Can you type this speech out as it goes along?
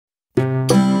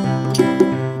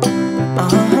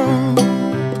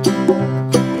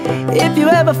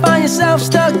ever find yourself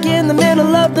stuck in the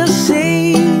middle of the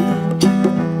sea,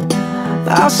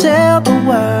 I'll sail the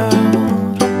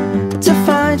world to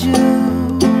find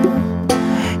you.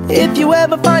 If you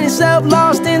ever find yourself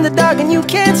lost in the dark and you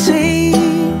can't see,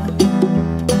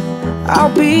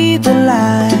 I'll be the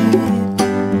light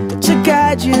to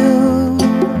guide you.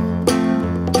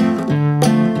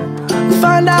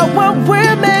 Find out what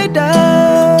we're made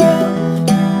of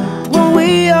when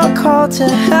we are called to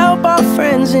help our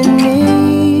friends in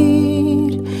need.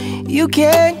 You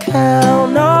can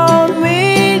count on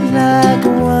me like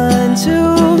 1,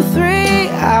 2, 3,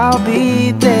 I'll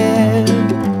be there.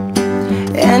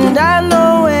 And I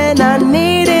know when I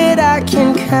need it, I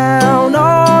can count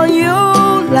on you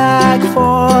like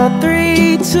 4,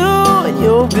 3, 2, and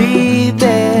you'll be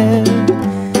there.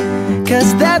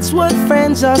 'Cause that's what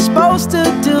friends are supposed to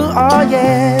do, oh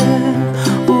yeah.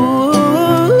 Ooh,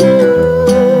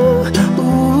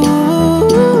 ooh,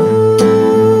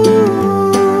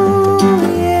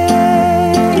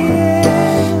 yeah,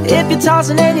 yeah. If you're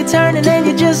tossing and you're turning and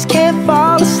you just can't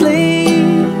fall asleep,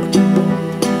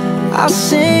 I'll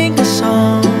sing a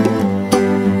song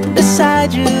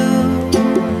beside you.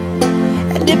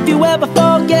 And if you ever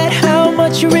forget how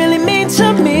much you really mean to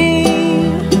me,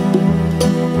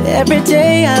 every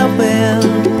day I will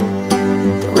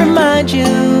remind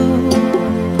you.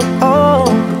 Oh,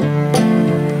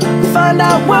 find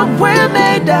out what we're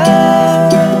made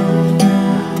of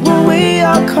when we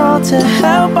are called to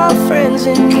help our friends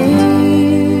in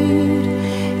need.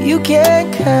 You can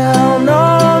count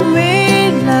on me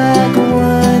like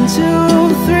 1, 2,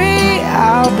 3,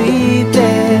 I'll be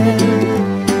there.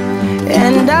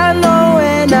 And I know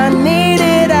when I need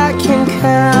it, I can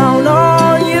count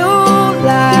on you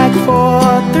like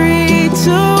 4, 3,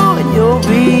 2, and you'll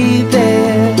be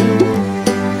there.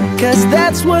 'Cause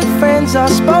that's what friends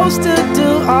are supposed to do,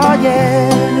 oh yeah.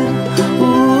 Ooh,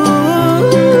 ooh,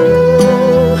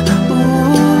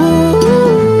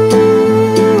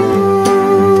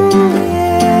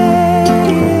 yeah,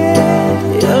 yeah.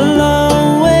 You'll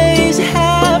always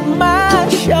have my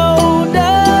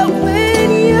shoulder when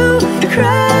you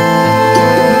cry.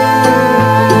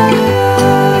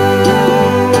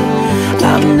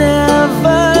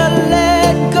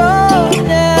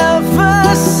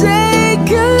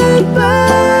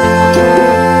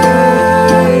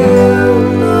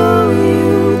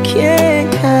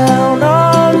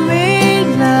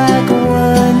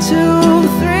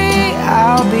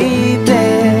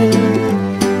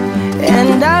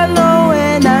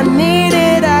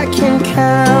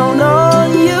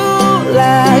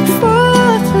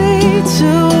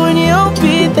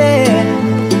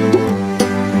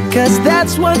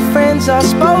 That's what friends are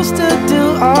supposed to do,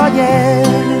 oh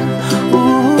yeah.